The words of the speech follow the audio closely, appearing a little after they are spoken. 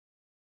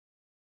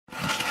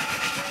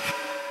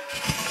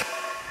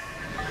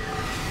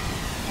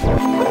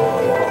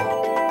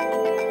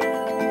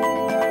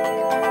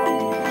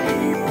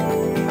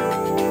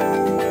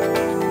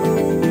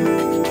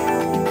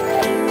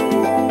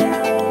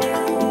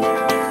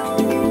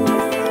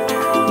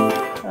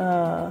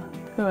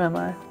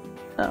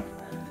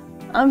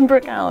I'm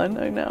Brooke Allen.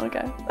 Oh no,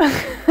 okay.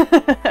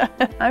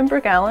 I'm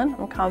Brooke Allen.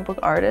 I'm a comic book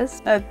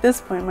artist. At this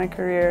point in my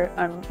career,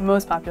 I'm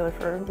most popular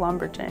for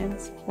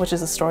Lumberjanes, which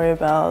is a story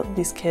about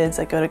these kids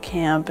that go to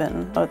camp,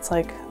 and it's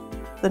like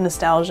the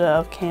nostalgia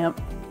of camp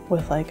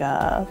with like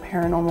a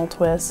paranormal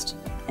twist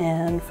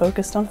and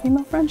focused on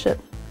female friendship.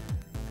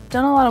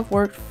 Done a lot of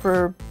work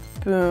for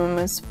Boom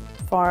as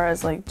far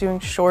as like doing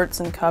shorts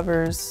and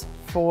covers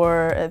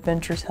for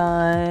Adventure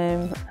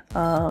Time.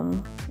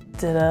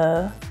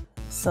 Did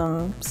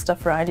some stuff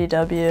for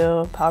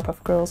IDW,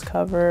 Powerpuff Girls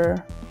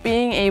cover.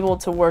 Being able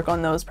to work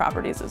on those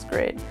properties is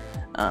great.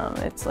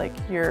 It's like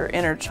your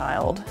inner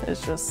child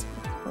is just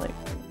like,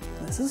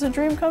 this is a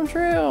dream come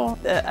true.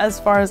 As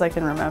far as I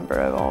can remember,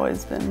 I've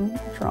always been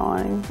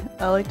drawing.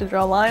 I like to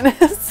draw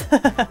Linus.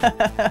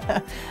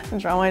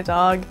 Draw my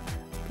dog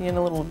being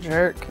a little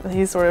jerk.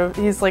 He's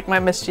like my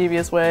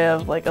mischievous way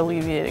of like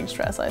alleviating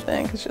stress, I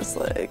think. It's just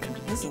like,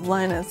 this is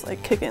Linus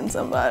like kicking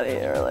somebody,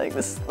 or like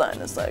this is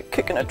Linus like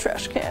kicking a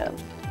trash can.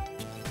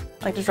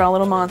 I like to draw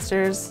little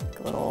monsters,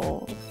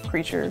 little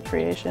creature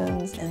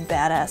creations, and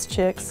badass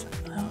chicks.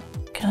 Oh,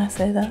 can I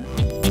say that?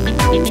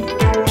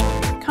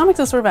 Comics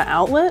is sort of an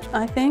outlet,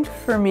 I think,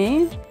 for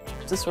me,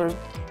 to sort of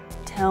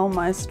tell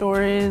my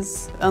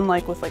stories.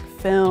 Unlike with like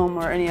film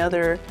or any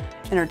other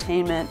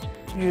entertainment,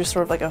 you're just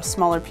sort of like a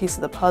smaller piece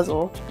of the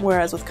puzzle.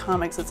 Whereas with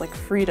comics, it's like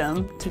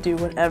freedom to do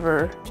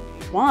whatever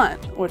you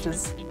want, which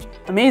is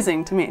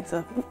amazing to me.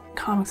 So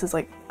comics is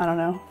like, I don't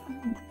know,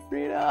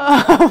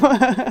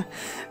 freedom.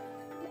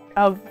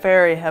 I'm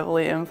very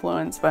heavily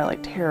influenced by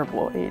like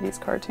terrible 80s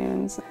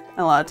cartoons. And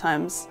a lot of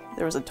times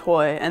there was a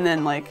toy and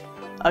then like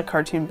a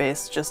cartoon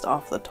based just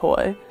off the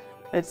toy.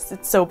 It's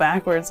so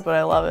backwards, but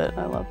I love it.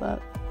 I love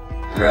that.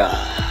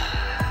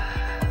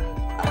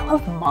 I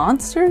love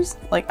monsters.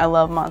 Like, I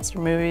love monster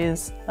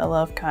movies. I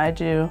love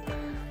kaiju.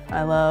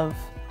 I love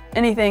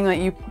anything that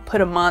you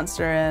put a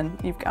monster in,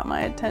 you've got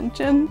my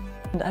attention.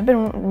 I've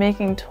been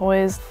making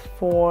toys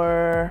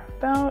for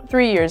about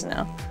 3 years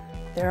now.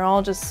 They're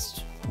all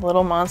just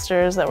little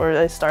monsters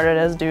they started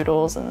as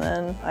doodles, and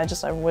then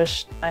I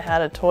wished I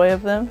had a toy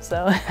of them,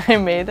 so I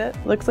made it.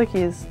 Looks like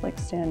he's like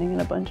standing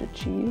in a bunch of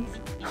cheese.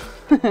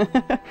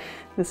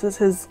 This is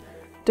his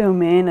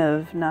domain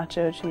of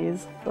nacho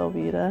cheese,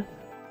 Velveeta.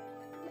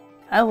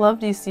 I love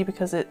DC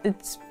because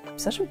it's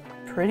such a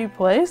pretty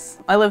place.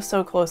 I live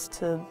so close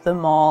to the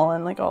mall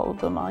and like all of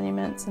the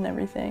monuments and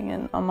everything,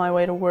 and on my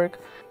way to work,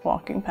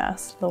 walking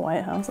past the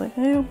White House, like,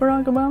 hey,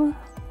 Barack Obama,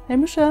 hey,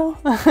 Michelle.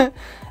 I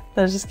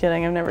was just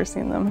kidding, I've never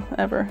seen them,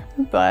 ever.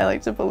 But I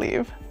like to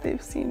believe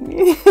they've seen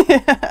me.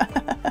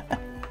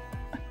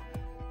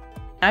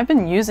 I've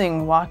been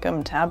using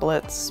Wacom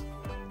tablets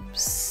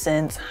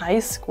since high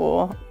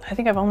school. I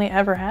think I've only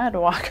ever had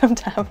Wacom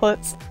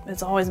tablets.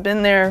 It's always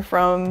been there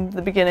from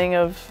the beginning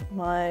of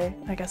my,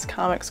 I guess,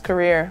 comics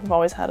career. I've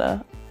always had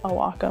a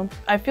Wacom.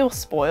 I feel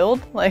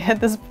spoiled, like, at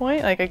this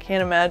point. Like, I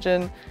can't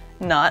imagine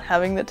not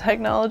having the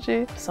technology.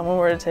 If someone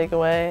were to take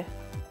away,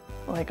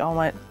 like, all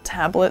my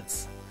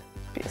tablets,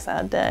 it'd be a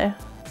sad day.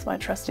 It's my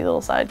trusty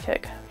little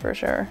sidekick, for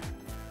sure.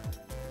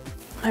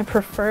 My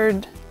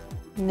preferred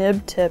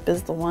nib tip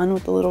is the one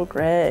with the little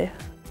gray.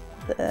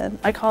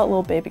 I call it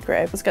little baby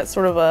gray. It's got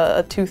sort of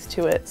a tooth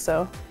to it,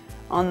 so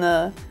on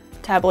the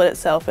tablet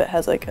itself it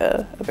has like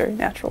a very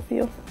natural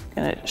feel,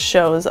 and it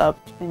shows up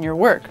in your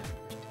work.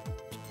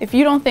 If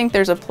you don't think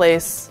there's a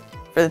place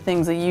for the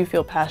things that you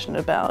feel passionate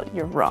about,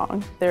 you're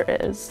wrong. There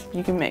is.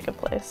 You can make a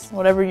place.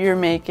 Whatever you're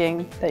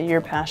making that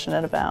you're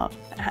passionate about,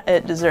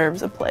 it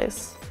deserves a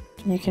place.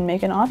 You can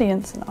make an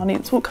audience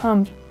will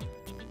come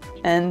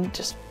and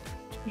just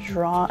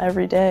draw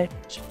every day.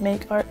 Just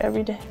make art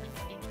every day.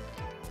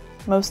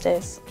 Most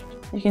days.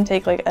 You can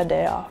take like a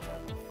day off,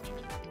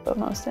 but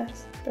most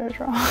days, better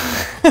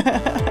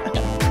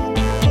draw.